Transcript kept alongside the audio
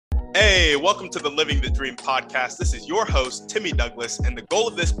Hey, welcome to the Living the Dream podcast. This is your host, Timmy Douglas, and the goal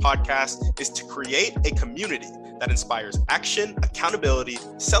of this podcast is to create a community that inspires action, accountability,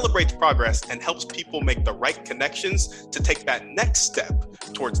 celebrates progress, and helps people make the right connections to take that next step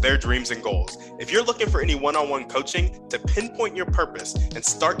towards their dreams and goals. If you're looking for any one-on-one coaching to pinpoint your purpose and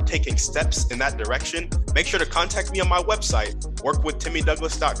start taking steps in that direction, make sure to contact me on my website,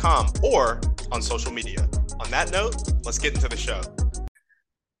 workwithtimmydouglas.com, or on social media. On that note, let's get into the show.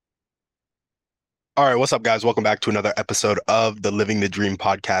 All right, what's up, guys? Welcome back to another episode of the Living the Dream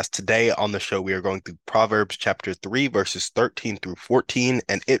podcast. Today on the show, we are going through Proverbs chapter 3, verses 13 through 14,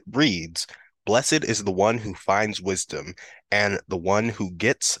 and it reads, "Blessed is the one who finds wisdom and the one who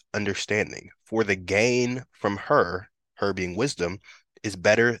gets understanding, for the gain from her being wisdom, is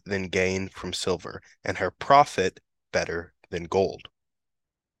better than gain from silver, and her profit better than gold."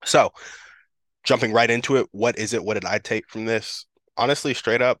 So, jumping right into it, what is it? What did I take from this? Honestly,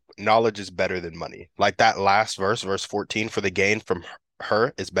 straight up, knowledge is better than money. Like that last verse, verse 14, for the gain from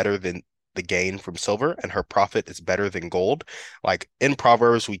her is better than the gain from silver, and her profit is better than gold. Like in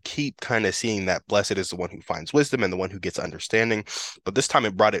Proverbs, we keep kind of seeing that blessed is the one who finds wisdom and the one who gets understanding. But this time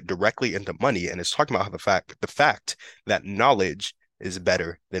it brought it directly into money, and it's talking about how the fact that knowledge is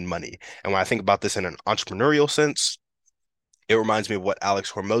better than money. And when I think about this in an entrepreneurial sense, it reminds me of what Alex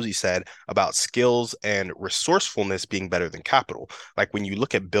Hormozi said about skills and resourcefulness being better than capital. Like when you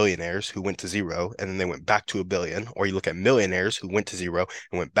look at billionaires who went to zero and then they went back to a billion, or you look at millionaires who went to zero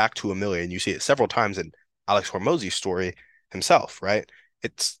and went back to a million, you see it several times in Alex Hormozi's story himself, right?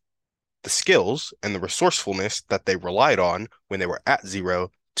 It's the skills and the resourcefulness that they relied on when they were at zero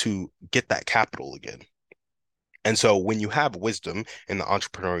to get that capital again. And so when you have wisdom in the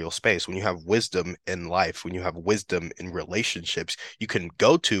entrepreneurial space, when you have wisdom in life, when you have wisdom in relationships, you can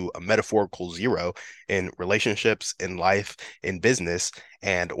go to a metaphorical zero in relationships, in life, in business,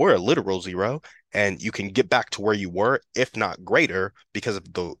 and or a literal zero, and you can get back to where you were, if not greater, because of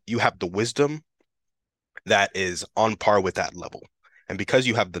you have the wisdom that is on par with that level. And because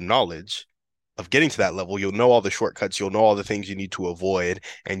you have the knowledge of getting to that level, you'll know all the shortcuts, you'll know all the things you need to avoid,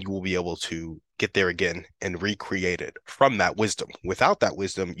 and you will be able to get there again and recreate it from that wisdom. Without that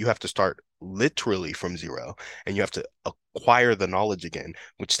wisdom, you have to start literally from zero, and you have to acquire the knowledge again,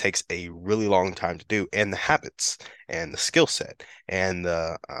 which takes a really long time to do, and the habits and the skill set and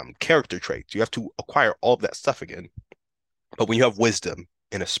the character traits. You have to acquire all of that stuff again. But when you have wisdom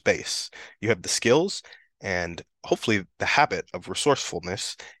in a space, you have the skills and hopefully the habit of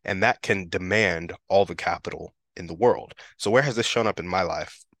resourcefulness, and that can demand all the capital in the world. So where has this shown up in my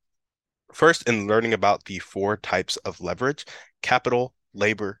life? First, in learning about the four types of leverage: capital,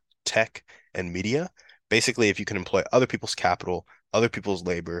 labor, tech, and media. Basically, if you can employ other people's capital, other people's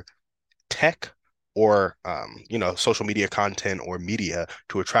labor, tech, or social media content or media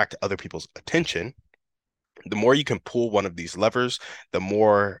to attract other people's attention, the more you can pull one of these levers, the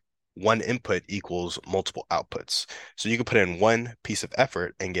more one input equals multiple outputs. So you can put in one piece of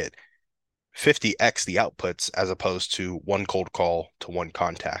effort and get 50x the outputs, as opposed to one cold call to one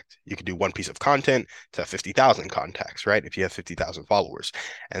contact. You could do one piece of content to 50,000 contacts, right? If you have 50,000 followers.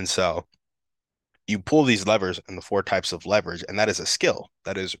 And so you pull these levers and the four types of leverage, and that is a skill,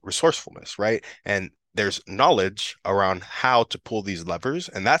 that is resourcefulness, right? And there's knowledge around how to pull these levers,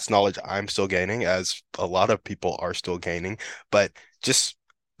 and that's knowledge I'm still gaining, as a lot of people are still gaining. But just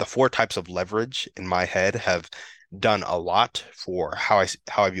the four types of leverage in my head have done a lot for how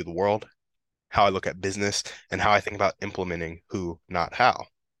I view the world, how I look at business, and how I think about implementing who, not how.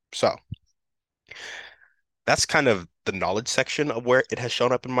 So that's kind of the knowledge section of where it has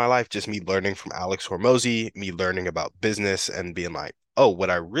shown up in my life. Just me learning from Alex Hormozi, me learning about business and being like, oh, what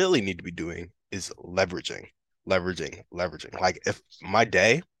I really need to be doing is leveraging. Like if my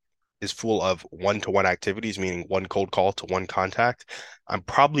day is full of one-to-one activities, meaning one cold call to one contact, I'm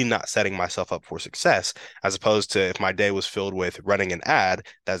probably not setting myself up for success, as opposed to if my day was filled with running an ad,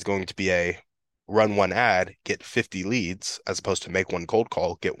 that's going to be a run one ad, get 50 leads, as opposed to make one cold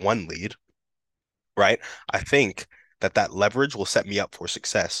call, get one lead, right? I think that leverage will set me up for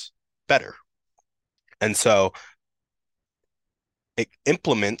success better. And so it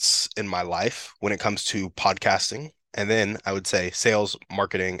implements in my life when it comes to podcasting. And then I would say sales,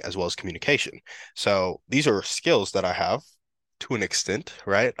 marketing, as well as communication. So these are skills that I have to an extent,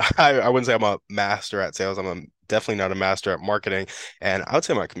 right? I wouldn't say I'm a master at sales. Definitely not a master at marketing. And I would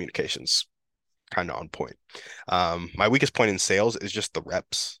say my communication's kind of on point. My weakest point in sales is just the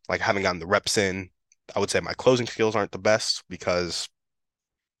reps. Like I haven't gotten the reps in. I would say my closing skills aren't the best, because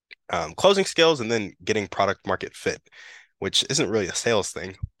closing skills and then getting product market fit, which isn't really a sales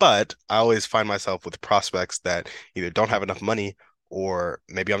thing, but I always find myself with prospects that either don't have enough money or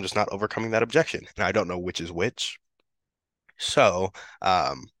maybe I'm just not overcoming that objection and I don't know which is which. So,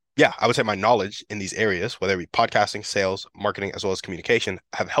 yeah, I would say my knowledge in these areas, whether it be podcasting, sales, marketing, as well as communication,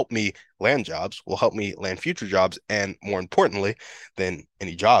 have helped me land jobs, will help me land future jobs, and more importantly than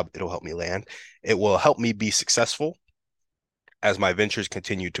any job, it'll help me land. It will help me be successful as my ventures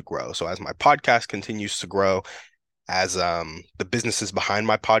continue to grow. So as my podcast continues to grow, as the businesses behind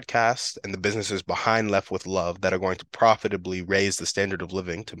my podcast and the businesses behind Left with Love that are going to profitably raise the standard of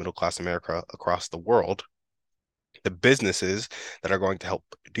living to middle class America across the world, the businesses that are going to help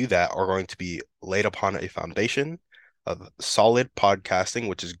do that are going to be laid upon a foundation of solid podcasting,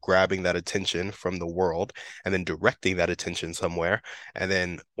 which is grabbing that attention from the world and then directing that attention somewhere. And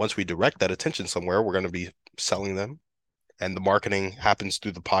then once we direct that attention somewhere, we're going to be selling them. And the marketing happens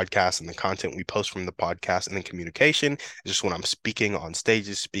through the podcast and the content we post from the podcast. And then communication is just when I'm speaking on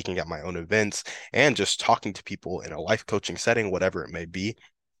stages, speaking at my own events, and just talking to people in a life coaching setting, whatever it may be.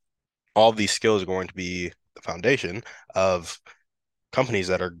 All these skills are going to be the foundation of companies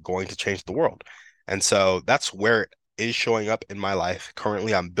that are going to change the world. And so that's where it is showing up in my life.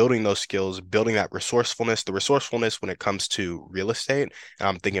 Currently, I'm building those skills, building that resourcefulness, the resourcefulness when it comes to real estate. And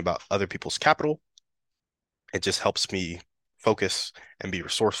I'm thinking about other people's capital. It just helps me focus and be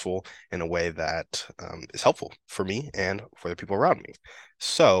resourceful in a way that is helpful for me and for the people around me.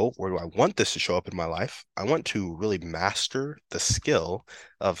 So, where do I want this to show up in my life? I want to really master the skill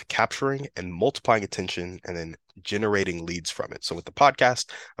of capturing and multiplying attention and then generating leads from it. So, with the podcast,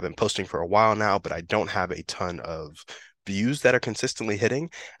 I've been posting for a while now, but I don't have a ton of views that are consistently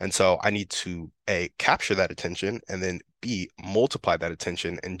hitting. And so I need to A, capture that attention and then B, multiply that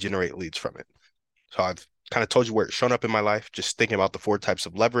attention and generate leads from it. So I've kind of told you where it's shown up in my life, just thinking about the four types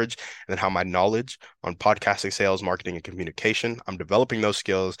of leverage and then how my knowledge on podcasting, sales, marketing, and communication, I'm developing those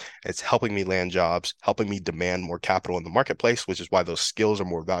skills. It's helping me land jobs, helping me demand more capital in the marketplace, which is why those skills are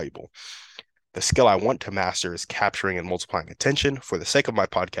more valuable. The skill I want to master is capturing and multiplying attention for the sake of my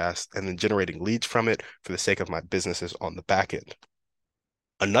podcast and then generating leads from it for the sake of my businesses on the back end.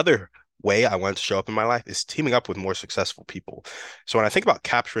 Another way I want to show up in my life is teaming up with more successful people. So when I think about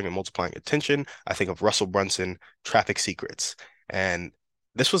capturing and multiplying attention, I think of Russell Brunson, Traffic Secrets. And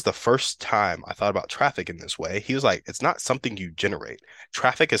this was the first time I thought about traffic in this way. He was like, it's not something you generate.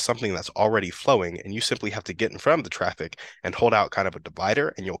 Traffic is something that's already flowing, and you simply have to get in front of the traffic and hold out kind of a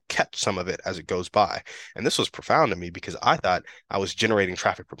divider, and you'll catch some of it as it goes by. And this was profound to me because I thought I was generating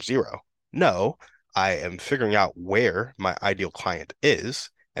traffic from zero. No, I am figuring out where my ideal client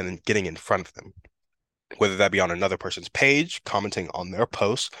is and then getting in front of them, whether that be on another person's page, commenting on their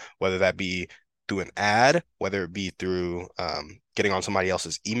posts, whether that be through an ad, whether it be through getting on somebody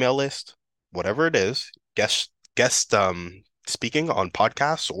else's email list, whatever it is, guest speaking on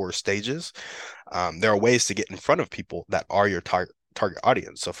podcasts or stages. There are ways to get in front of people that are your target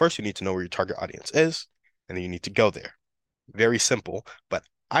audience. So first you need to know where your target audience is, and then you need to go there. Very simple, but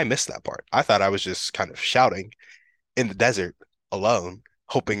I missed that part. I thought I was just kind of shouting in the desert alone,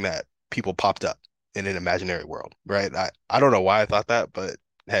 hoping that people popped up in an imaginary world, right? I don't know why I thought that, but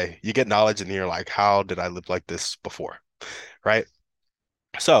hey, you get knowledge and you're like, how did I live like this before? Right?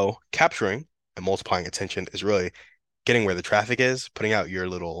 So capturing and multiplying attention is really getting where the traffic is, putting out your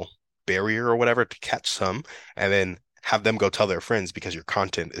little barrier or whatever to catch some, and then have them go tell their friends because your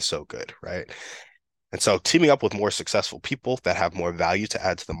content is so good, right? And so teaming up with more successful people that have more value to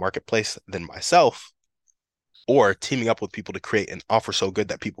add to the marketplace than myself, or teaming up with people to create an offer so good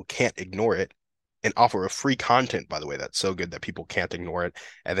that people can't ignore it, and offer a free content, by the way, that's so good that people can't ignore it,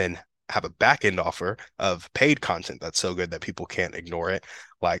 and then have a back end offer of paid content that's so good that people can't ignore it.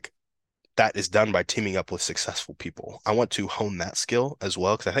 Like that is done by teaming up with successful people. I want to hone that skill as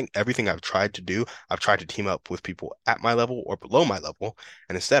well because I think everything I've tried to do, I've tried to team up with people at my level or below my level.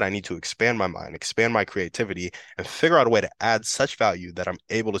 And instead, I need to expand my mind, expand my creativity, and figure out a way to add such value that I'm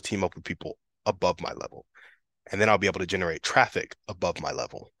able to team up with people above my level. And then I'll be able to generate traffic above my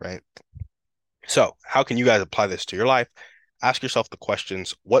level, right? So, how can you guys apply this to your life? Ask yourself the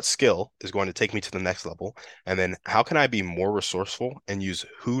questions, what skill is going to take me to the next level? And then how can I be more resourceful and use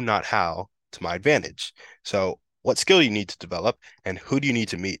who, not how, to my advantage? So, what skill do you need to develop and who do you need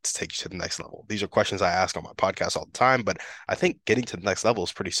to meet to take you to the next level? These are questions I ask on my podcast all the time, but I think getting to the next level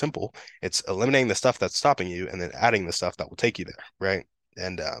is pretty simple. It's eliminating the stuff that's stopping you and then adding the stuff that will take you there, right?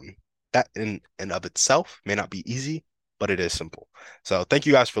 And that in and of itself may not be easy, but it is simple. So thank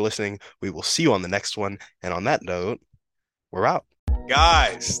you guys for listening. We will see you on the next one. And on that note, we're out.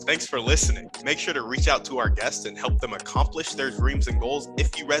 Guys, thanks for listening. Make sure to reach out to our guests and help them accomplish their dreams and goals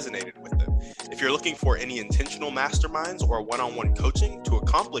if you resonated with them. If you're looking for any intentional masterminds or one-on-one coaching to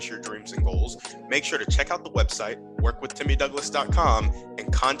accomplish your dreams and goals, make sure to check out the website, workwithtimmydouglas.com,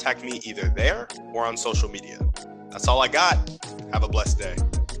 and contact me either there or on social media. That's all I got. Have a blessed day.